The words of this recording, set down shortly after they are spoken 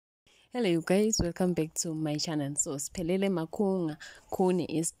Hello you guys, welcome back to my channel. So Sphelele Makhunga-Khune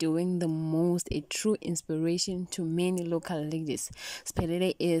is doing the most, a true inspiration to many local ladies.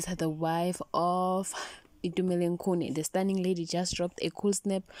 Sphelele is the wife of Khune. The stunning lady just dropped a cool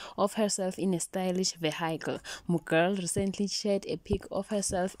snap of herself in a stylish vehicle. Gurrl recently shared a pic of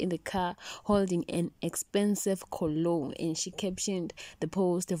herself in the car holding an expensive cologne, and she captioned the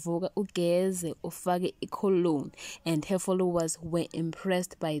post, "Vuka ugeze ufake cologne," and her followers were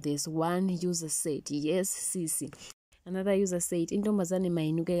impressed by this. One user said, "Yes, Sisi." Another user said, "Intombazane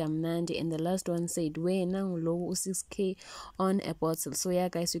mayinuke kamnandi," and the last one said, "Wena ngulowo u6K on a bottle." So yeah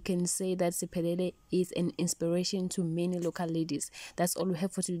guys, you can say that Sphelele is an inspiration to many local ladies. That's all we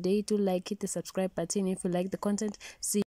have for today. Do like, hit the subscribe button if you like the content. See